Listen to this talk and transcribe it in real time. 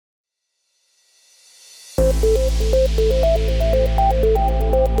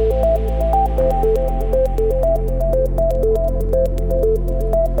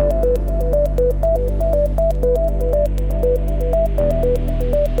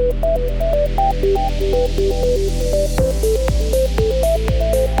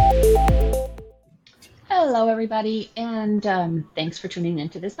everybody, and thanks for tuning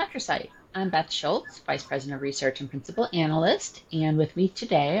into this MetriSight. I'm Beth Schultz, Vice President of Research and Principal Analyst, and with me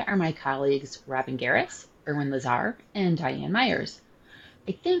today are my colleagues Robin Garris, Erwin Lazar, and Diane Myers.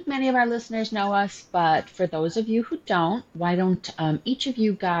 I think many of our listeners know us, but for those of you who don't, why don't each of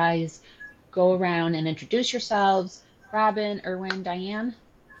you guys go around and introduce yourselves? Robin, Erwin, Diane?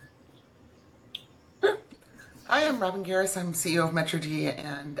 Hi, I'm Robin Garris. I'm CEO of Metrigy,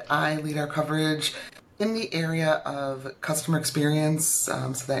 and I lead our coverage in the area of customer experience.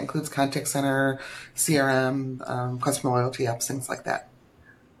 So that includes contact center, CRM, customer loyalty apps, things like that.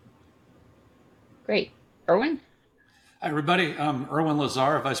 Great. Erwin? Hi, everybody. I'm Erwin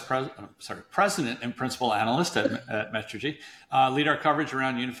Lazar, President and Principal Analyst at Metrigy. Lead our coverage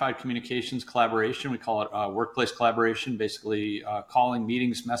around unified communications collaboration. We call it workplace collaboration, basically calling,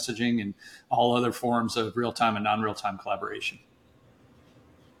 meetings, messaging, and all other forms of real-time and non-real-time collaboration.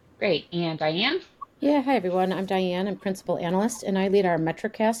 Great. And Diane? Yeah, hi everyone. I'm Diane. I'm Principal Analyst, and I lead our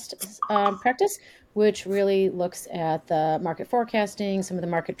MetriCast practice, which really looks at the market forecasting, some of the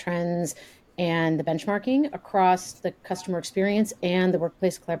market trends, and the benchmarking across the customer experience and the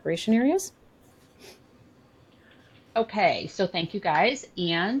workplace collaboration areas. Okay, so thank you guys.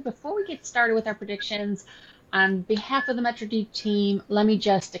 And before we get started with our predictions, on behalf of the Metrigy team, let me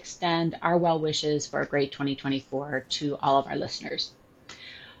just extend our well wishes for a great 2024 to all of our listeners.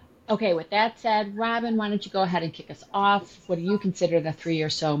 Okay, with that said, Robin, why don't you go ahead and kick us off? What do you consider the 3 or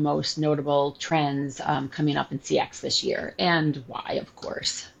so most notable trends coming up in CX this year, and why, of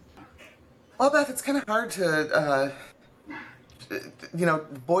course? Well, Beth, it's kind of hard to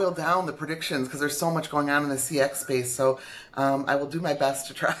boil down the predictions because there's so much going on in the CX space. So I will do my best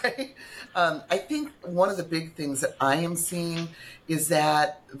to try. I think one of the big things that I am seeing is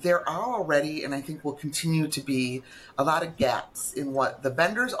that there are already, and I think will continue to be, a lot of gaps in what the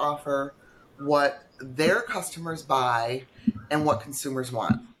vendors offer, what their customers buy, and what consumers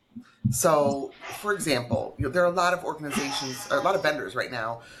want. So, for example, there are a lot of organizations, a lot of vendors right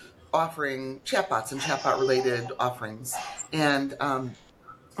now offering chatbots and chatbot related offerings. And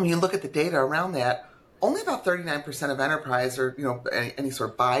when you look at the data around that, only about 39% of enterprise or any sort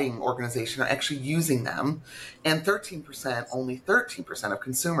of buying organization are actually using them, and only 13% of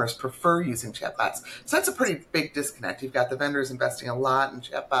consumers prefer using chatbots. So that's a pretty big disconnect. You've got the vendors investing a lot in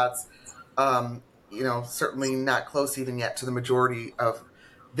chatbots, certainly not close even yet to the majority of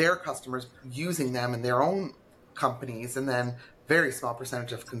their customers using them in their own companies, and then very small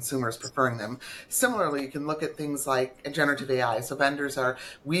percentage of consumers preferring them. Similarly, you can look at things like generative AI. So vendors are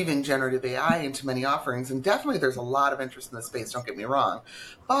weaving generative AI into many offerings, and definitely there's a lot of interest in this space, don't get me wrong.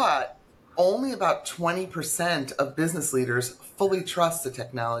 But only about 20% of business leaders fully trust the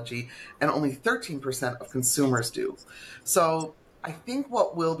technology, and only 13% of consumers do. So I think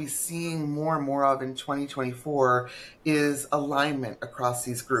what we'll be seeing more and more of in 2024 is alignment across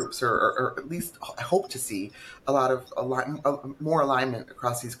these groups, or at least I hope to see a lot of more alignment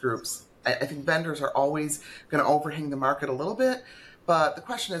across these groups. I think vendors are always going to overhang the market a little bit, but the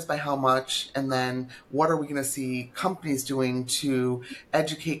question is by how much, and then what are we going to see companies doing to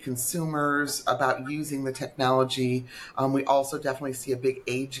educate consumers about using the technology? We also definitely see a big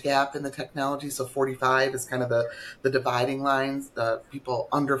age gap in the technology. So 45 is kind of the dividing lines. The people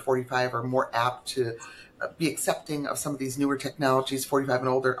under 45 are more apt to be accepting of some of these newer technologies. 45 and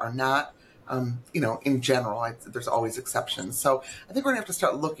older are not. In general, there's always exceptions. So I think we're going to have to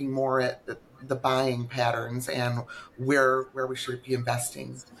start looking more at the buying patterns and where we should be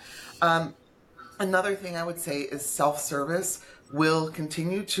investing. Another thing I would say is self-service will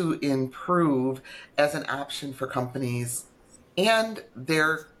continue to improve as an option for companies and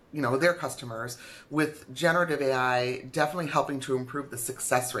their customers, with generative AI definitely helping to improve the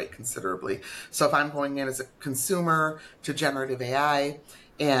success rate considerably. So if I'm going in as a consumer to generative AI,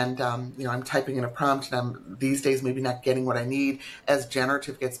 and I'm typing in a prompt, and I'm these days maybe not getting what I need, as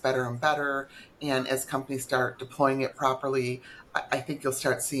generative gets better and better, and as companies start deploying it properly, I think you'll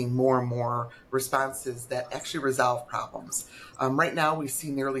start seeing more and more responses that actually resolve problems. Right now, we see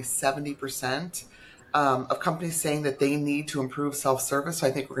nearly 70% of companies saying that they need to improve self-service. So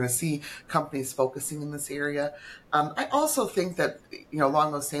I think we're going to see companies focusing in this area. I also think that,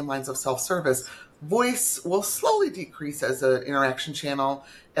 along those same lines of self-service, voice will slowly decrease as an interaction channel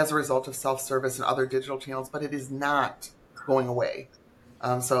as a result of self-service and other digital channels, but it is not going away.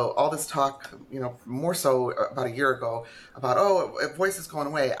 So all this talk, more so about a year ago about, voice is going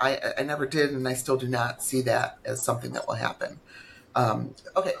away. I never did, and I still do not see that as something that will happen.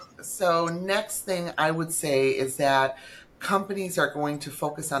 Okay, so next thing I would say is that companies are going to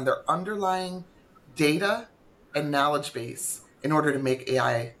focus on their underlying data and knowledge base in order to make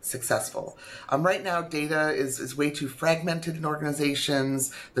AI successful. Right now, data is way too fragmented in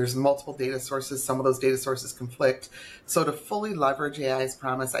organizations. There's multiple data sources. Some of those data sources conflict. So to fully leverage AI's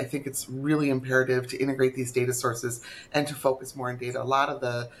promise, I think it's really imperative to integrate these data sources and to focus more on data. A lot of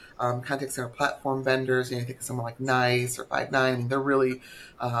the contact center platform vendors, you think of someone like NICE or Five9, I mean, they're really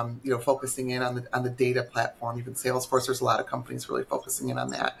focusing in on the data platform. Even Salesforce, there's a lot of companies really focusing in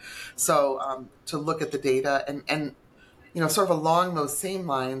on that. So to look at the data and sort of along those same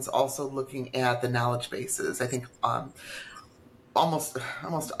lines, also looking at the knowledge bases. I think almost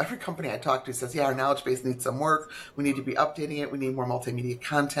every company I talk to says, yeah, our knowledge base needs some work. We need to be updating it. We need more multimedia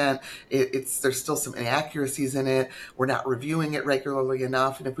content. There's still some inaccuracies in it. We're not reviewing it regularly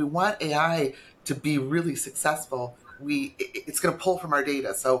enough. And if we want AI to be really successful, it's going to pull from our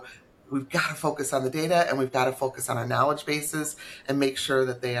data. So we've got to focus on the data, and we've got to focus on our knowledge bases and make sure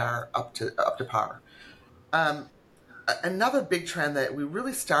that they are up to par. Another big trend that we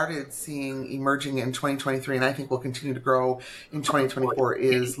really started seeing emerging in 2023, and I think will continue to grow in 2024,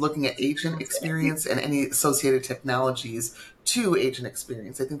 is looking at agent experience and any associated technologies to agent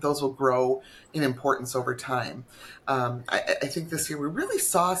experience. I think those will grow in importance over time. I think this year we really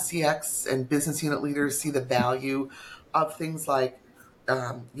saw CX and business unit leaders see the value of things like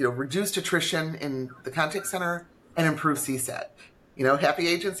reduced attrition in the contact center and improved CSAT. Happy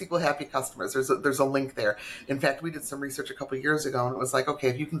agents equal happy customers. There's a link there. In fact, we did some research a couple of years ago, and it was like, okay,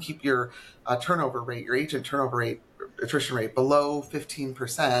 if you can keep your turnover rate, your agent turnover rate, attrition rate below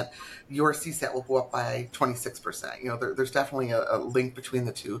 15%, your CSAT will go up by 26%. There's definitely a link between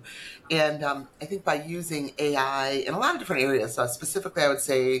the two. And I think by using AI in a lot of different areas, specifically I would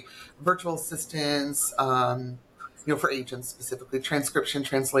say virtual assistants, for agents specifically, transcription,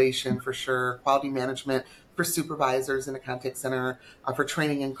 translation for sure, quality management for supervisors in a contact center, for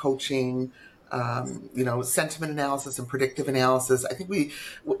training and coaching, sentiment analysis and predictive analysis. I think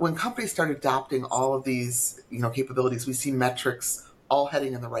when companies start adopting all of these, capabilities, we see metrics all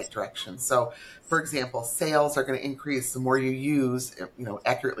heading in the right direction. So, for example, sales are going to increase the more you use,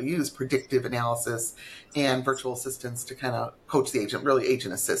 accurately use predictive analysis and virtual assistants to kind of coach the agent, really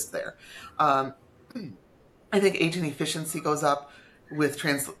agent assist there. I think agent efficiency goes up with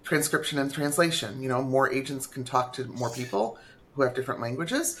transcription and translation. More agents can talk to more people who have different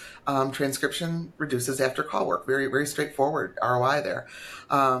languages. Transcription reduces after call work. Very, very straightforward ROI there.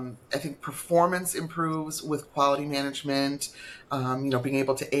 I think performance improves with quality management. Being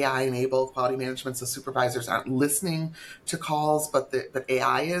able to AI enable quality management so supervisors aren't listening to calls, but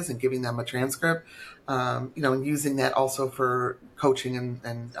AI is, and giving them a transcript. And using that also for coaching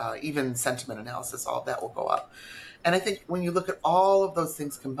and even sentiment analysis, all of that will go up. And I think when you look at all of those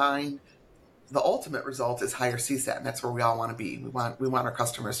things combined, the ultimate result is higher CSAT, and that's where we all want to be. We want our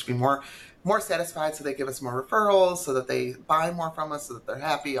customers to be more satisfied, so they give us more referrals, so that they buy more from us, so that they're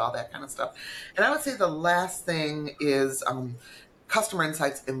happy, all that kind of stuff. And I would say the last thing is customer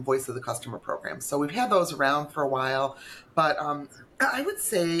insights and voice of the customer programs. So we've had those around for a while, but I would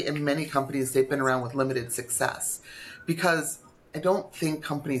say in many companies they've been around with limited success because I don't think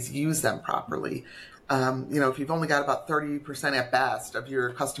companies use them properly. If you've only got about 30% at best of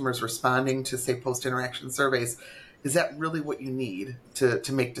your customers responding to, say, post-interaction surveys, is that really what you need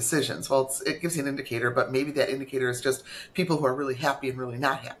to make decisions? Well, it gives you an indicator, but maybe that indicator is just people who are really happy and really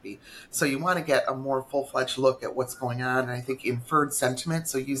not happy. So you want to get a more full-fledged look at what's going on. And I think inferred sentiment,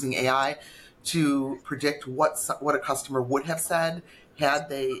 so using AI to predict what a customer would have said had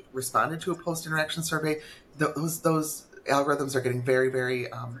they responded to a post-interaction survey, those algorithms are getting very, very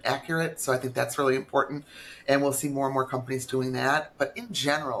accurate. So I think that's really important. And we'll see more and more companies doing that. But in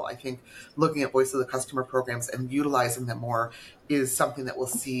general, I think looking at voice of the customer programs and utilizing them more is something that we'll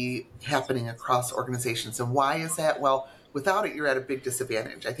see happening across organizations. And why is that? Well, without it, you're at a big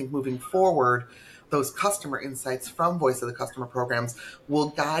disadvantage. I think moving forward, those customer insights from voice of the customer programs will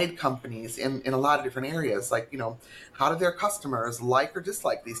guide companies in a lot of different areas. Like, how do their customers like or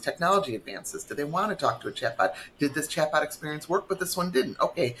dislike these technology advances? Do they want to talk to a chatbot? Did this chatbot experience work, but this one didn't?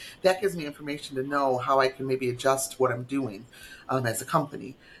 Okay, that gives me information to know how I can maybe adjust what I'm doing as a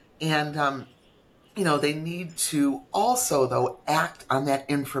company. And they need to also, though, act on that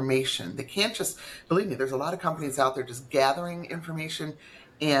information. They can't just, believe me, there's a lot of companies out there just gathering information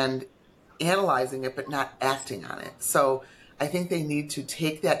and analyzing it, but not acting on it. So I think they need to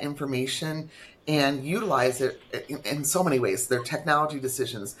take that information and utilize it in so many ways. Their technology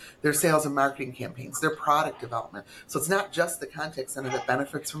decisions, their sales and marketing campaigns, their product development. So it's not just the contact center that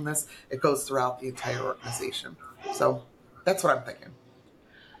benefits from this. It goes throughout the entire organization. So that's what I'm thinking.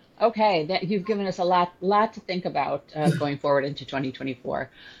 Okay, that you've given us a lot to think about going forward into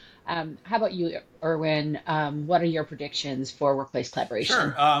 2024. How about you, Erwin? What are your predictions for workplace Sure.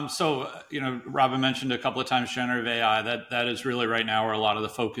 collaboration? Robin mentioned a couple of times generative AI. That is really right now where a lot of the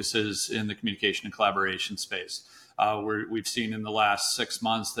focus is in the communication and collaboration space. We've seen in the last 6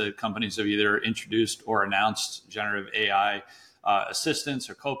 months that companies have either introduced or announced generative AI assistants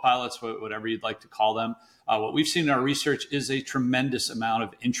or co-pilots, whatever you'd like to call them. What we've seen in our research is a tremendous amount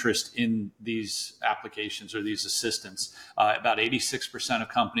of interest in these applications or these assistants. About 86% of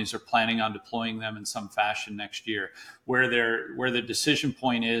companies are planning on deploying them in some fashion next year. Where the decision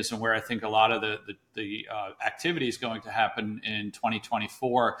point is, and where I think a lot of the activity is going to happen in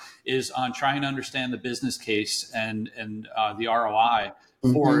 2024, is on trying to understand the business case and the ROI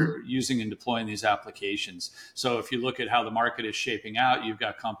for using and deploying these applications. So if you look at how the market is shaping out, you've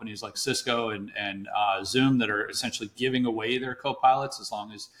got companies like Cisco and Zoom that are essentially giving away their co-pilots. As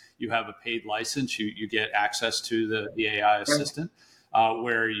long as you have a paid license, you get access to the AI assistant.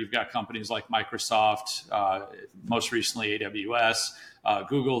 Where you've got companies like Microsoft, most recently AWS,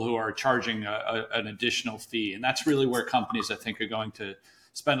 Google, who are charging an additional fee. And that's really where companies, I think, are going to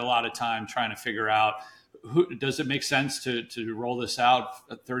spend a lot of time trying to figure out, does it make sense to roll this out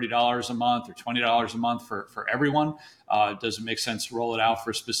at $30 a month or $20 a month for everyone? Does it make sense to roll it out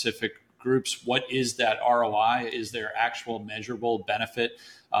for specific groups? What is that ROI? Is there actual measurable benefit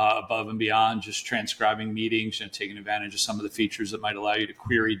above and beyond just transcribing meetings and taking advantage of some of the features that might allow you to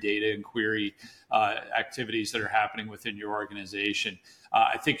query data and query activities that are happening within your organization?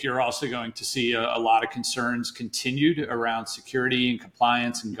 I think you're also going to see a lot of concerns continued around security and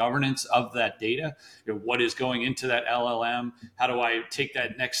compliance and governance of that data. What is going into that LLM? How do I take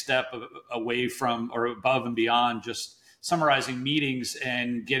that next step away from or above and beyond just summarizing meetings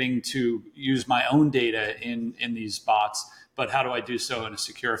and getting to use my own data in these bots? But how do I do so in a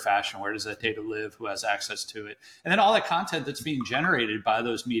secure fashion? Where does that data live? Who has access to it? And then all that content that's being generated by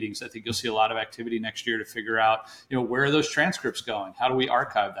those meetings, I think you'll see a lot of activity next year to figure out, where are those transcripts going? How do we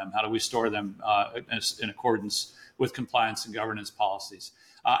archive them? How do we store them in accordance with compliance and governance policies?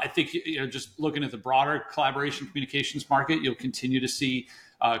 I think, just looking at the broader collaboration communications market, you'll continue to see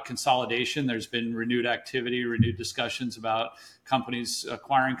consolidation. There's been renewed activity, renewed discussions about companies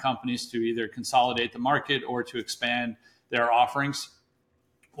acquiring companies to either consolidate the market or to expand their offerings.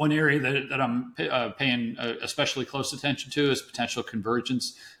 One area that I'm paying especially close attention to is potential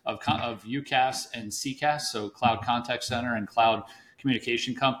convergence of UCaaS and CCaaS, so cloud contact center and cloud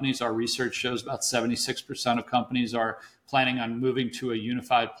communication companies. Our research shows about 76% of companies are planning on moving to a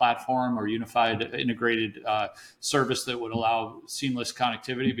unified platform or unified integrated service that would allow seamless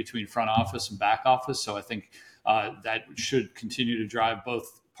connectivity between front office and back office. So I think that should continue to drive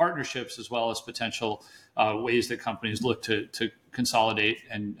both partnerships as well as potential ways that companies look to consolidate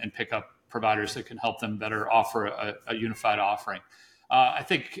and pick up providers that can help them better offer a unified offering. I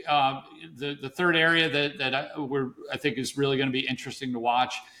think the third area that I think is really going to be interesting to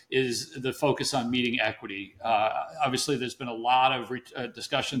watch is the focus on meeting equity. Obviously, there's been a lot of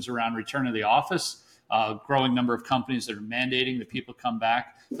discussions around return to the office, growing number of companies that are mandating that people come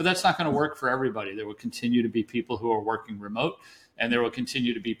back, but that's not going to work for everybody. There will continue to be people who are working remote, and there will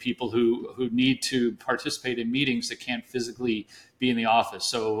continue to be people who need to participate in meetings that can't physically be in the office.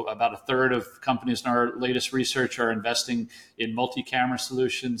 So about a third of companies in our latest research are investing in multi-camera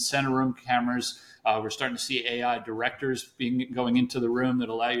solutions, center room cameras. We're starting to see AI directors going into the room that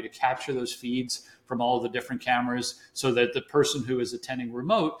allow you to capture those feeds from all of the different cameras so that the person who is attending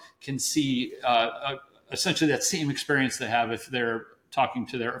remote can see essentially that same experience they have if they're talking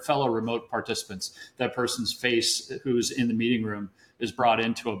to their fellow remote participants. That person's face who's in the meeting room is brought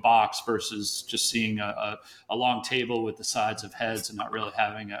into a box versus just seeing a long table with the sides of heads and not really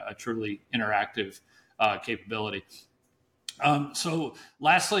having a truly interactive capability. So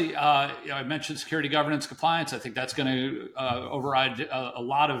lastly, I mentioned security, governance, compliance. I think that's going to override a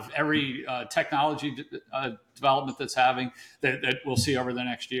lot of every technology development that's that we'll see over the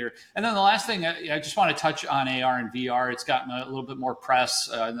next year. And then the last thing, I just want to touch on AR and VR. It's gotten a little bit more press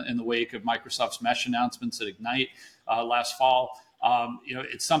in the wake of Microsoft's Mesh announcements at Ignite last fall.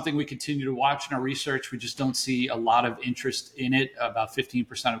 It's something we continue to watch in our research. We just don't see a lot of interest in it. About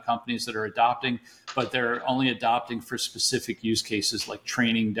 15% of companies that are adopting, but they're only adopting for specific use cases like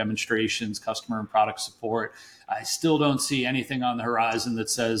training, demonstrations, customer and product support. I still don't see anything on the horizon that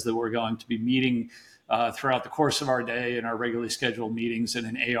says that we're going to be meeting throughout the course of our day in our regularly scheduled meetings in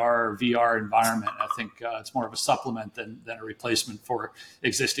an AR or VR environment. I think it's more of a supplement than a replacement for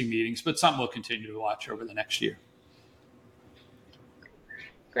existing meetings, but something we'll continue to watch over the next year.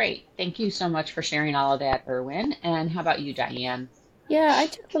 Great. Thank you so much for sharing all of that, Erwin. And how about you, Diane? Yeah, I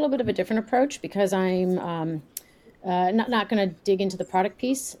took a little bit of a different approach because I'm not going to dig into the product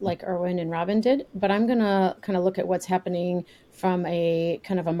piece like Erwin and Robin did, but I'm going to kind of look at what's happening from a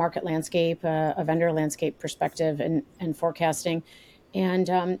kind of a market landscape, a vendor landscape perspective, and forecasting. And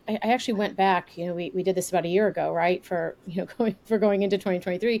I actually went back. We did this about a year ago, right? For going into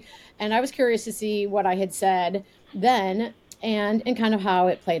 2023, and I was curious to see what I had said then and kind of how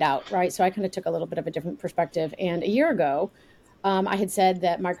it played out, right? So I kind of took a little bit of a different perspective. And a year ago, I had said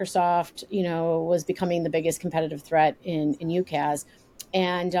that Microsoft, was becoming the biggest competitive threat in UCaaS,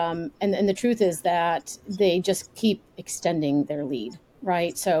 and the truth is that they just keep extending their lead,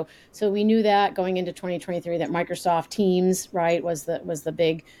 right? So we knew that going into 2023 that Microsoft Teams, right, was the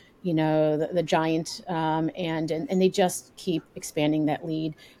big, the giant, and they just keep expanding that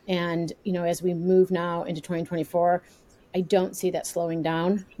lead. And as we move now into 2024. I don't see that slowing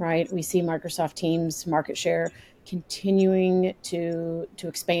down, right? We see Microsoft Teams market share continuing to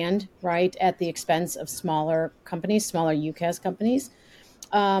expand, right, at the expense of smaller companies, smaller UCaaS companies.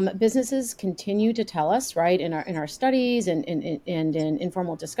 Businesses continue to tell us, right, in our studies and in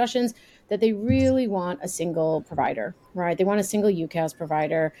informal discussions, that they really want a single provider, right? They want a single UCaaS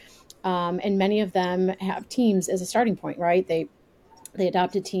provider, and many of them have Teams as a starting point, right? They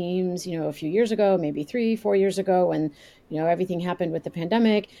adopted Teams, a few years ago, maybe 3-4 years ago, when everything happened with the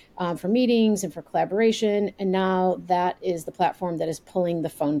pandemic, for meetings and for collaboration, and now that is the platform that is pulling the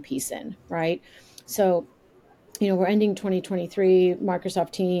phone piece in, right? So we're ending 2023.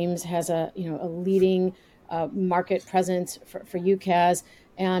 Microsoft Teams has a leading market presence for UCaaS,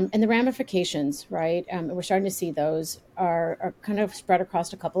 and the ramifications, right? We're starting to see those are kind of spread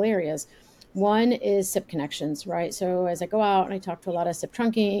across a couple areas. One is SIP connections, right? So as I go out and I talk to a lot of SIP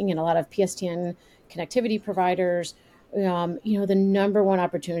trunking and a lot of PSTN connectivity providers, the number one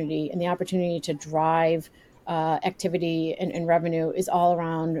opportunity and the opportunity to drive activity and revenue is all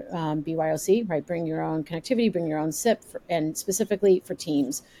around BYOC, right? Bring your own connectivity, bring your own SIP, and specifically for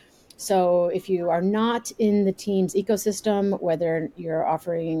Teams. So if you are not in the Teams ecosystem, whether you're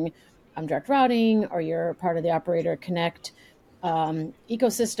offering direct routing or you're part of the Operator Connect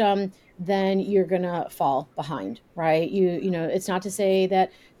ecosystem, then you're gonna fall behind, right? It's not to say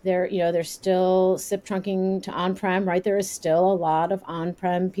that there's still SIP trunking to on-prem, right? There is still a lot of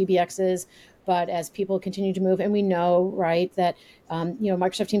on-prem PBXs, but as people continue to move, and we know, right, that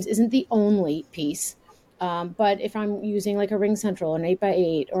Microsoft Teams isn't the only piece. But if I'm using like a Ring Central, an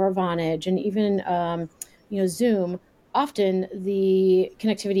 8x8, or a Vonage, and even Zoom, often the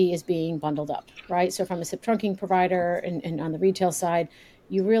connectivity is being bundled up, right? So from a SIP trunking provider and on the retail side,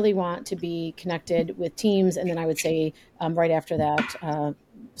 you really want to be connected with Teams, and then I would say right after that,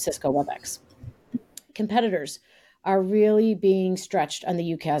 Cisco WebEx. Competitors are really being stretched on the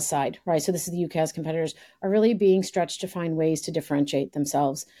UCaaS side, right? So this is the UCaaS competitors are really being stretched to find ways to differentiate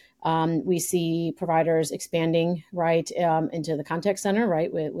themselves. We see providers expanding, right, into the contact center,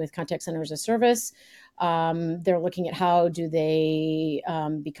 right, with contact center as a service. They're looking at how do they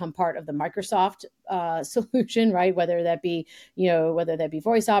become part of the Microsoft solution, right? Whether that be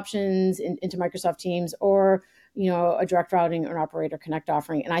voice options into Microsoft Teams, or a direct routing or an Operator Connect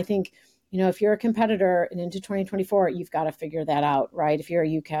offering. And I think if you're a competitor and into 2024, you've got to figure that out, right? If you're a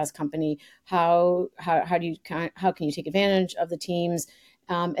UCaaS company, how can you take advantage of the Teams?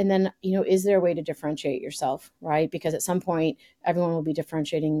 And then, is there a way to differentiate yourself, right? Because at some point, everyone will be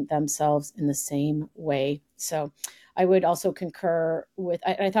differentiating themselves in the same way. So I would also concur with,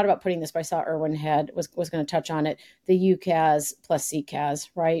 I thought about putting this, but I saw Erwin was going to touch on it, the UCaaS plus CCaaS,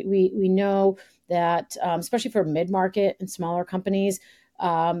 right? We know that, especially for mid-market and smaller companies,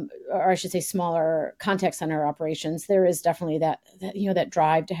 or I should say smaller contact center operations, there is definitely that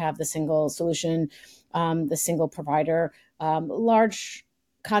drive to have the single solution, the single provider. Large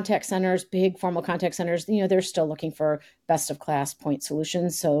contact centers, big formal contact centers, they're still looking for best of class point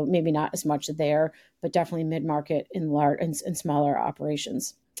solutions. So maybe not as much there, but definitely mid-market and large and smaller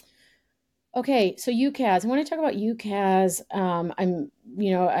operations. Okay, so UCaaS. When I talk about UCaaS, I'm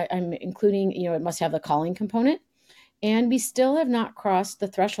including, it must have the calling component. And we still have not crossed the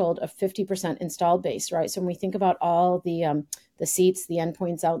threshold of 50% installed base, right? So when we think about all the seats, the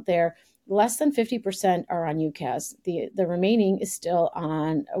endpoints out there, less than 50% are on UCaaS. The remaining is still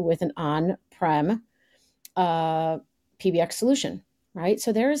with an on-prem PBX solution, right?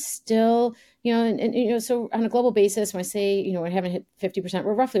 So there is still, so on a global basis, when I say, we haven't hit 50%,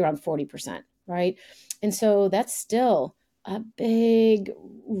 we're roughly around 40%, right? And so that's still a big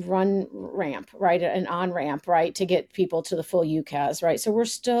run ramp, right? An on ramp, right? To get people to the full UCAS, right? So we're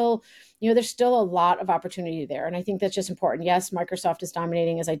still, there's still a lot of opportunity there. And I think that's just important. Yes, Microsoft is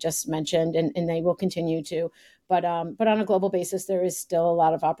dominating, as I just mentioned, and they will continue to. But on a global basis, there is still a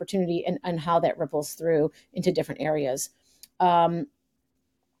lot of opportunity and how that ripples through into different areas.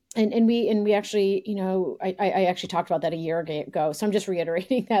 And we actually, I actually talked about that a year ago. So I'm just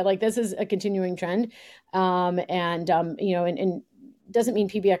reiterating that, like, this is a continuing trend. And doesn't mean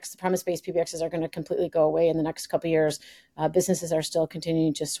premise-based PBXs are going to completely go away in the next couple of years. Businesses are still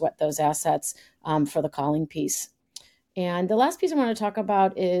continuing to sweat those assets for the calling piece. And the last piece I want to talk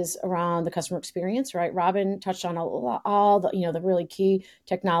about is around the customer experience, right? Robin touched on all the, the really key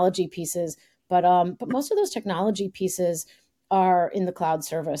technology pieces, but most of those technology pieces are in the cloud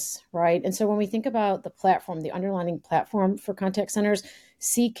service, right? And so when we think about the platform, the underlying platform for contact centers,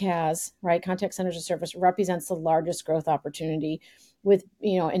 CCaaS, right, contact centers as a service, represents the largest growth opportunity with,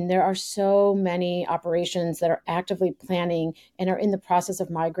 and there are so many operations that are actively planning and are in the process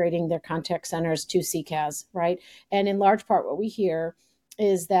of migrating their contact centers to CCaaS, right? And in large part, what we hear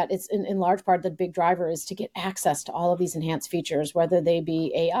is that it's in large part the big driver is to get access to all of these enhanced features, whether they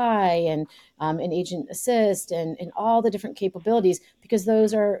be AI and agent assist and all the different capabilities, because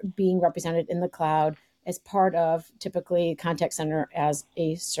those are being represented in the cloud as part of typically contact center as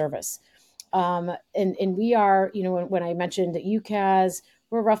a service. And we are, when I mentioned that UCaaS,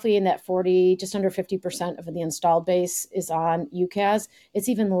 we're roughly in that 40, just under 50% of the installed base is on UCaaS. It's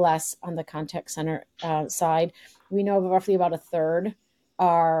even less on the contact center side. We know roughly about a third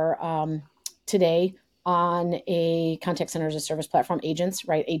are today on a contact center as a service platform, agents,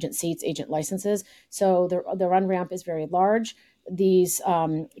 right? Agent seats, agent licenses. So the run ramp is very large. These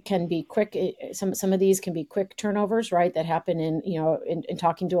can be quick. Some of these can be quick turnovers, right? That happen in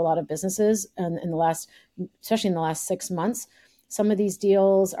talking to a lot of businesses in the last, especially in the last 6 months. Some of these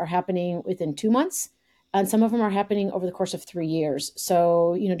deals are happening within 2 months, and some of them are happening over the course of 3 years.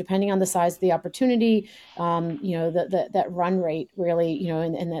 So, depending on the size of the opportunity, that run rate really,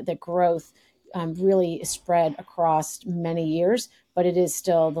 and that growth really is spread across many years, but it is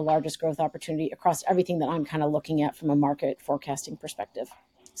still the largest growth opportunity across everything that I'm kind of looking at from a market forecasting perspective.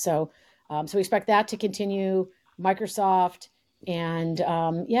 So we expect that to continue. Microsoft and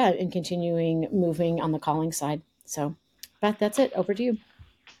and continuing moving on the calling side. So, Beth, that's it. Over to you.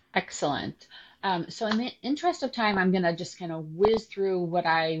 Excellent. So in the interest of time, I'm going to just kind of whiz through what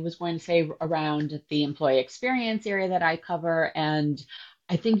I was going to say around the employee experience area that I cover. And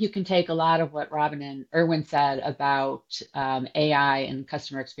I think you can take a lot of what Robin and Erwin said about AI and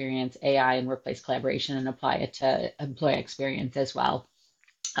customer experience, AI and workplace collaboration, and apply it to employee experience as well.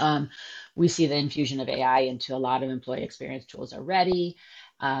 We see the infusion of AI into a lot of employee experience tools already,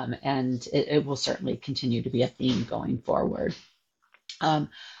 and it will certainly continue to be a theme going forward.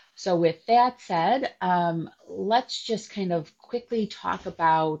 So with that said, let's just kind of quickly talk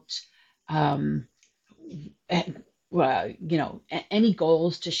about, any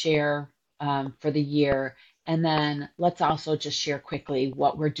goals to share for the year. And then let's also just share quickly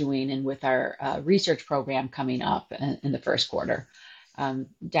what we're doing and with our research program coming up in the first quarter.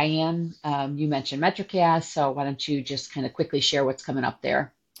 Diane, you mentioned MetriCast, so why don't you just kind of quickly share what's coming up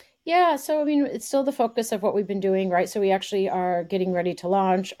there? Yeah, so I mean, it's still the focus of what we've been doing, right? So we actually are getting ready to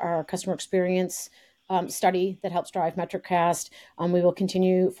launch our customer experience study that helps drive MetriCast. We will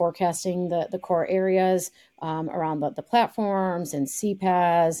continue forecasting the core areas around the platforms and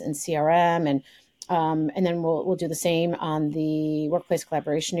CPaaS and CRM, and then we'll do the same on the workplace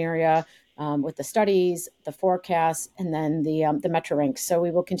collaboration area with the studies, the forecasts, and then the MetriRanks. So we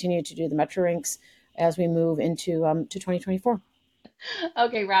will continue to do the MetriRanks as we move into to 2024.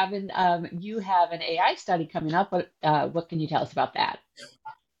 Okay, Robin, you have an AI study coming up. What can you tell us about that?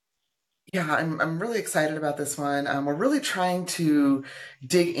 Yeah, I'm really excited about this one. We're really trying to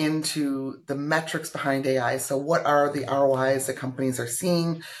dig into the metrics behind AI. So what are the ROIs that companies are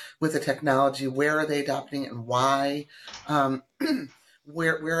seeing with the technology? Where are they adopting it and why?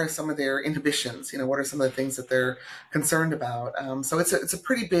 Where are some of their inhibitions? What are some of the things that they're concerned about? So it's a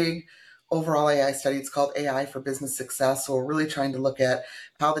pretty big overall AI study. It's called AI for Business Success. So we're really trying to look at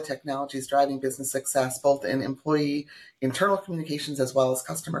how the technology is driving business success, both in employee internal communications as well as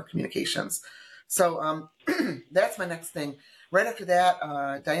customer communications. So that's my next thing. Right after that,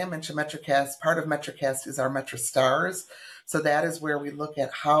 Diane mentioned MetriCast. Part of MetriCast is our MetriStars. So that is where we look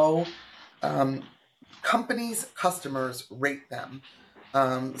at how companies' customers rate them.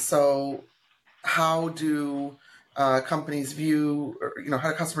 So how do companies view, or,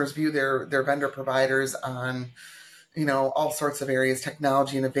 how do customers view their vendor providers on all sorts of areas,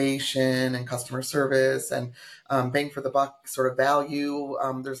 technology, innovation, and customer service, and bang for the buck sort of value.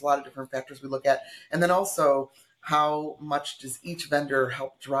 There's a lot of different factors we look at. And then also, how much does each vendor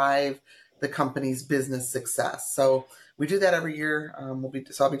help drive the company's business success? So we do that every year. I'll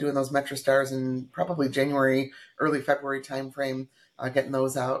be doing those MetriStars in probably January, early February timeframe, getting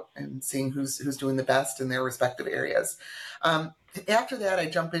those out and seeing who's doing the best in their respective areas. After that, I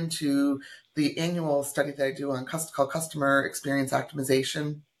jump into the annual study that I do on called Customer Experience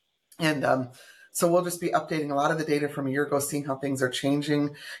Optimization. And so we'll just be updating a lot of the data from a year ago, seeing how things are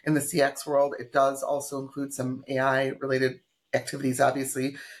changing in the CX world. It does also include some AI-related activities,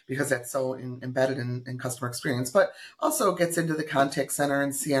 obviously, because that's so embedded in customer experience, but also gets into the contact center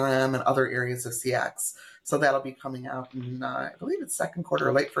and CRM and other areas of CX. So that'll be coming out in, I believe it's second quarter,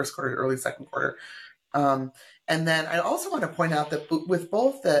 or late first quarter, early second quarter. And then I also want to point out that with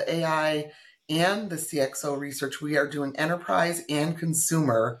both the AI and the CXO research, we are doing enterprise and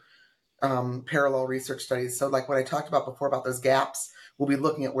consumer parallel research studies. So like what I talked about before about those gaps, we'll be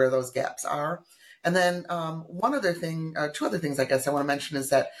looking at where those gaps are. And then two other things I guess I want to mention is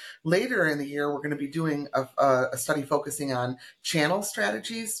that later in the year, we're going to be doing a study focusing on channel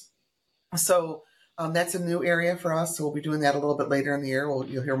strategies. So that's a new area for us. So we'll be doing that a little bit later in the year.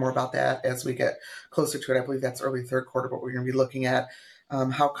 You'll hear more about that as we get closer to it. I believe that's early third quarter, but we're going to be looking at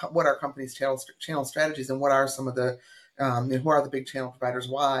what are companies' channel strategies and what are some of the who are the big channel providers?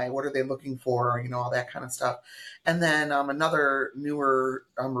 Why? What are they looking for? All that kind of stuff. And then another newer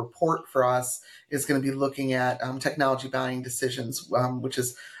report for us is going to be looking at technology buying decisions, which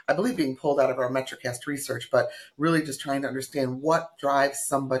is, I believe, being pulled out of our MetriCast research, but really just trying to understand what drives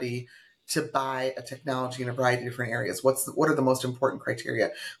somebody to buy a technology in a variety of different areas. What are the most important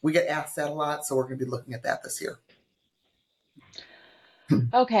criteria? We get asked that a lot, so we're going to be looking at that this year.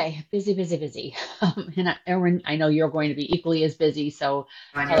 Okay, busy. And Erwin, I know you're going to be equally as busy, so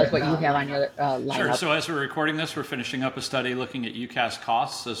tell us what you have on your lineup. Sure. So as we're recording this, we're finishing up a study looking at UCaaS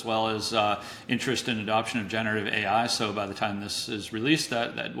costs as well as interest in adoption of generative AI. So by the time this is released,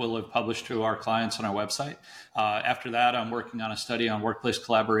 that will have published to our clients on our website. After that, I'm working on a study on workplace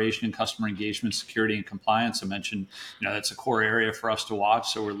collaboration and customer engagement, security, and compliance. I mentioned, that's a core area for us to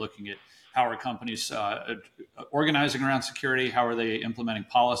watch. So we're looking at how are companies organizing around security? How are they implementing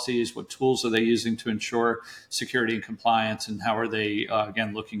policies? What tools are they using to ensure security and compliance? And how are they,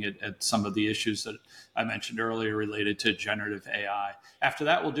 again, looking at some of the issues that I mentioned earlier related to generative AI? After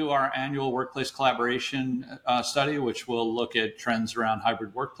that, we'll do our annual workplace collaboration study, which will look at trends around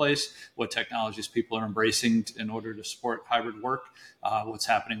hybrid workplace, what technologies people are embracing in order to support hybrid work, what's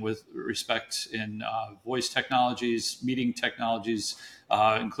happening with respect in voice technologies, meeting technologies,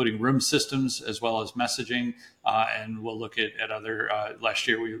 including room systems as well as messaging. And we'll look at other, last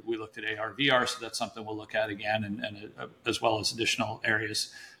year we looked at AR, VR, so that's something we'll look at again, and as well as additional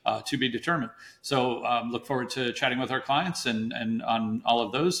areas to be determined. So look forward to chatting with our clients and on all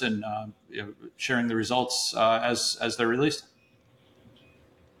of those and sharing the results as they're released.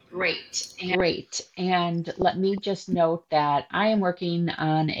 Great. And let me just note that I am working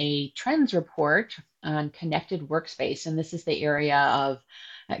on a trends report on connected workspace. And this is the area of,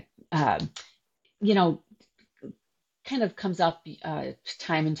 kind of comes up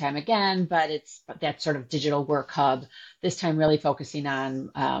time and time again, but it's that sort of digital work hub, this time really focusing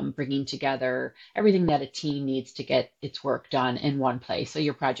on bringing together everything that a team needs to get its work done in one place. So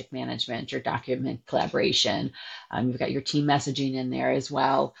your project management, your document collaboration, you've got your team messaging in there as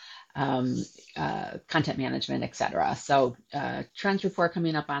well, content management, etc. So trends report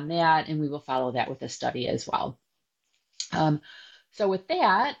coming up on that, and we will follow that with a study as well. So with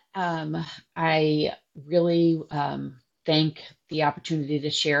that, I really thank the opportunity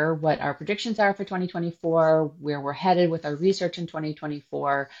to share what our predictions are for 2024, where we're headed with our research in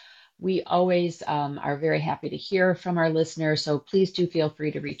 2024. We always are very happy to hear from our listeners, so please do feel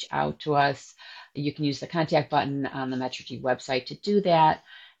free to reach out to us. You can use the contact button on the Metrigy website to do that.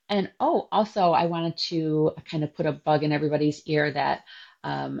 And also I wanted to kind of put a bug in everybody's ear that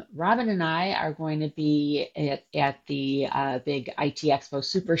Robin and I are going to be at the big IT Expo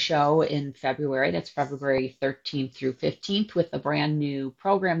Super Show in February. That's February 13th through 15th with a brand new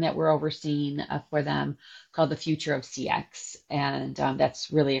program that we're overseeing for them called The Future of CX. And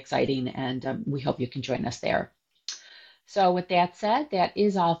that's really exciting, and we hope you can join us there. So with that said, that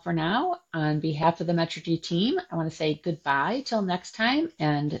is all for now. On behalf of the Metrigy team, I want to say goodbye till next time,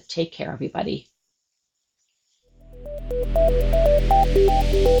 and take care, everybody.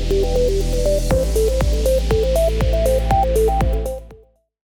 Thank you.